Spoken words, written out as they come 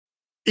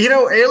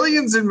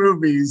aliens in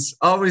movies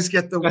always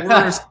get the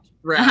worst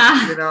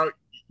rap.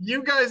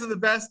 You guys are the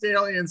best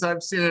aliens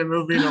I've seen in a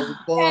movie in a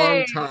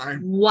long time.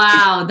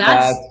 Wow,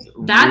 that's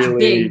really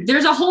big.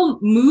 There's a whole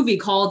movie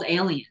called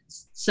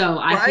Aliens. So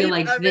I feel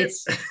like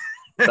this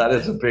that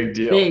is a big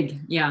deal. Big,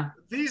 yeah.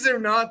 These are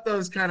not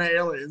those kind of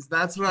aliens.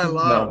 That's what I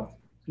love.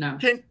 No.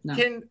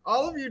 Can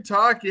all of you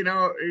talk,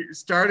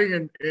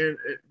 starting in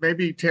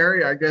maybe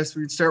Terry, I guess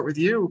we'd start with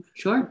you.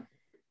 Sure.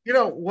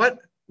 What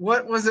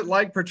was it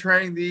like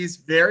portraying these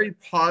very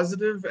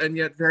positive and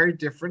yet very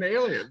different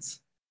aliens?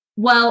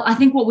 Well, I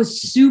think what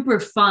was super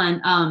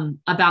fun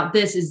about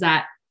this is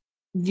that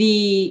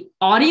the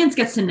audience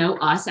gets to know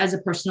us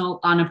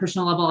on a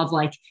personal level of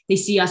like, they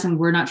see us and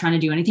we're not trying to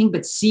do anything.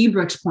 But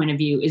Seabrook's point of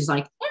view is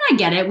like, and I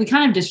get it. We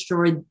kind of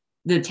destroyed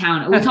the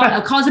town. We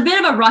cause a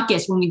bit of a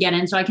ruckus when we get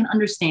in, so I can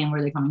understand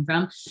where they're coming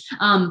from.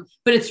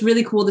 But it's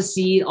really cool to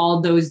see all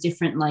those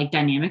different like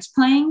dynamics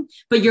playing.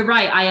 But you're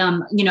right. I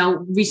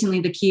recently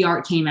the key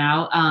art came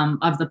out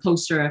of the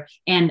poster,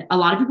 and a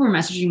lot of people were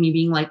messaging me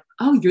being like,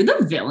 "Oh, you're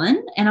the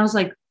villain," and I was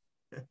like,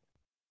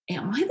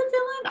 "Am I the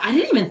villain? I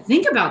didn't even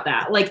think about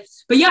that." Like,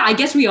 but yeah, I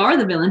guess we are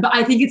the villain. But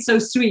I think it's so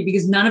sweet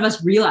because none of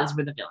us realize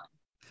we're the villain.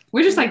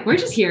 We're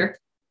just here.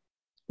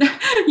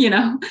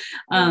 Yeah.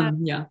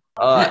 No,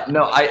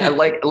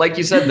 I like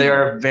you said, they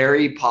are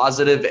very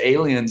positive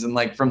aliens, and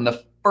like from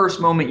the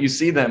first moment you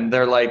see them,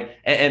 they're like,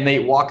 and they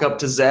walk up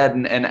to Zed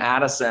and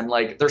Addison,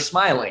 like they're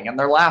smiling and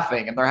they're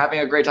laughing and they're having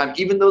a great time,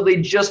 even though they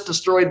just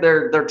destroyed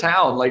their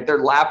town. Like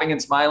they're laughing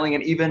and smiling,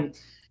 and even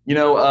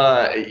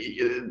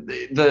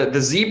the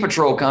Z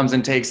Patrol comes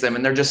and takes them,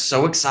 and they're just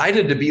so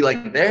excited to be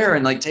like there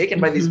and like taken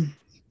by these.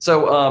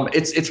 So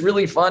it's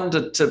really fun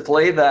to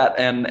play that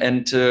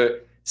and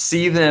to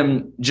see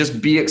them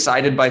just be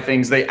excited by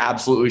things they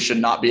absolutely should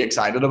not be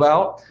excited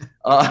about.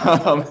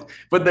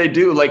 But they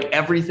do, like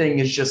everything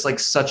is just like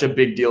such a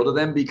big deal to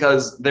them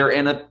because they're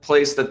in a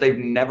place that they've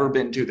never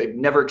been to. They've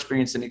never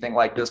experienced anything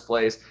like this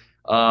place.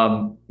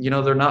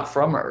 They're not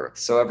from Earth.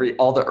 So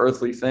all the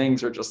earthly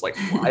things are just like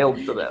wild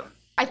to them.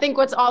 I think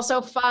what's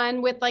also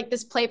fun with like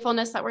this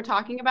playfulness that we're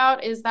talking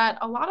about is that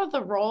a lot of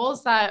the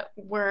roles that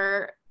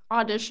we're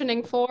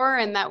auditioning for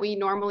and that we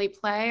normally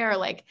play are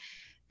like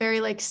very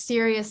like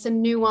serious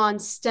and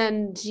nuanced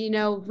and,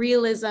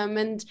 realism.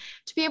 And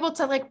to be able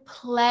to like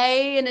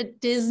play in a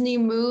Disney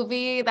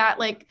movie that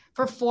like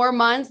for 4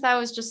 months, that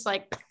was just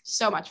like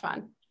so much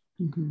fun.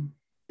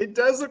 It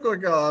does look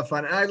like a lot of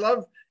fun. And I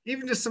love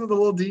even just some of the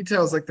little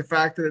details, like the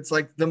fact that it's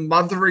like the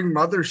mothering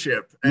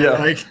mothership.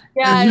 And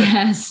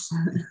yes.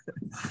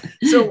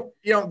 So,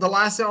 the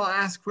last thing I'll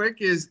ask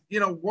quick is,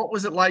 what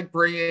was it like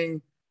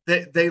bringing,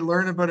 they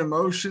learn about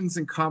emotions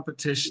and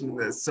competition in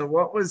this. So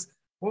what was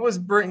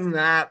bringing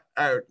that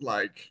out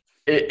like?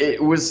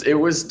 It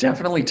was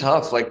definitely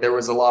tough. Like there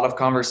was a lot of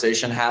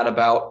conversation had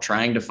about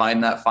trying to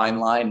find that fine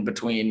line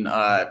between,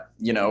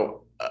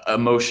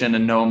 emotion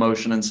and no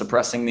emotion and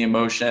suppressing the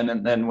emotion.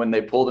 And then when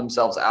they pull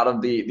themselves out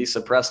of the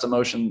suppressed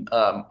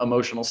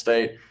emotional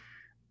state,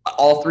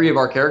 all three of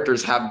our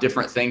characters have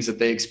different things that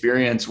they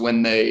experience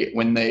when they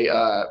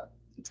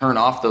turn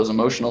off those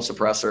emotional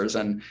suppressors.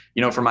 And,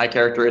 for my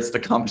character, it's the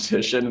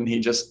competition, and he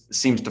just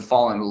seems to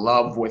fall in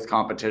love with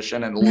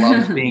competition and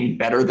loves being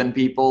better than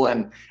people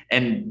and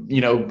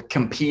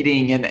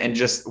competing and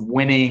just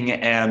winning.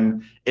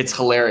 And it's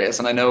hilarious.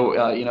 And I know,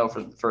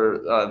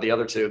 for the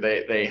other two,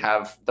 they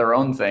have their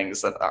own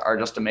things that are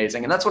just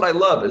amazing. And that's what I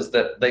love, is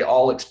that they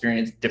all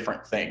experience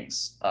different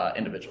ththings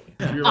individually.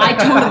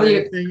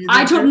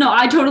 I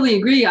totally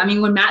agree. I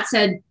mean, when Matt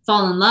said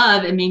fall in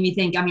love, it made me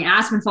think,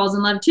 A-spen falls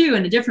in love too,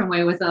 in a different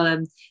way with,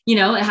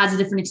 it has a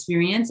different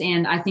experience.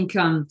 And I think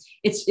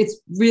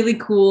it's really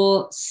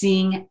cool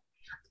seeing,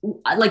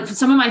 like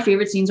some of my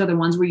favorite scenes are the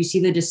ones where you see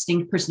the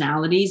distinct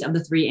personalities of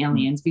the three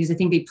aliens, because I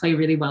think they play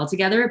really well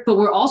together, but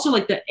we're also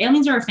like, the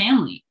aliens are a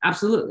family.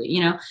 Absolutely.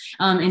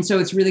 And so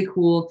it's really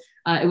cool.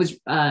 It was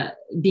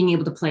being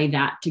able to play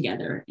that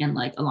together and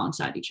like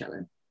alongside each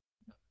other.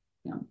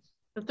 Yeah.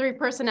 The three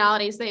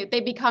personalities, they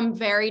become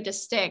very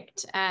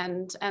distinct,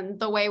 and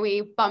the way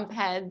we bump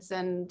heads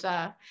and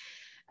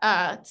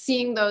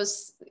seeing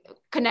those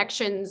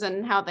connections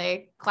and how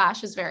they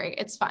clash is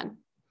it's fun.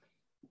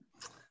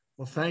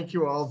 Well, thank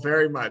you all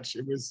very much.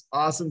 It was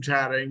awesome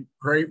chatting.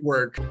 Great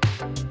work.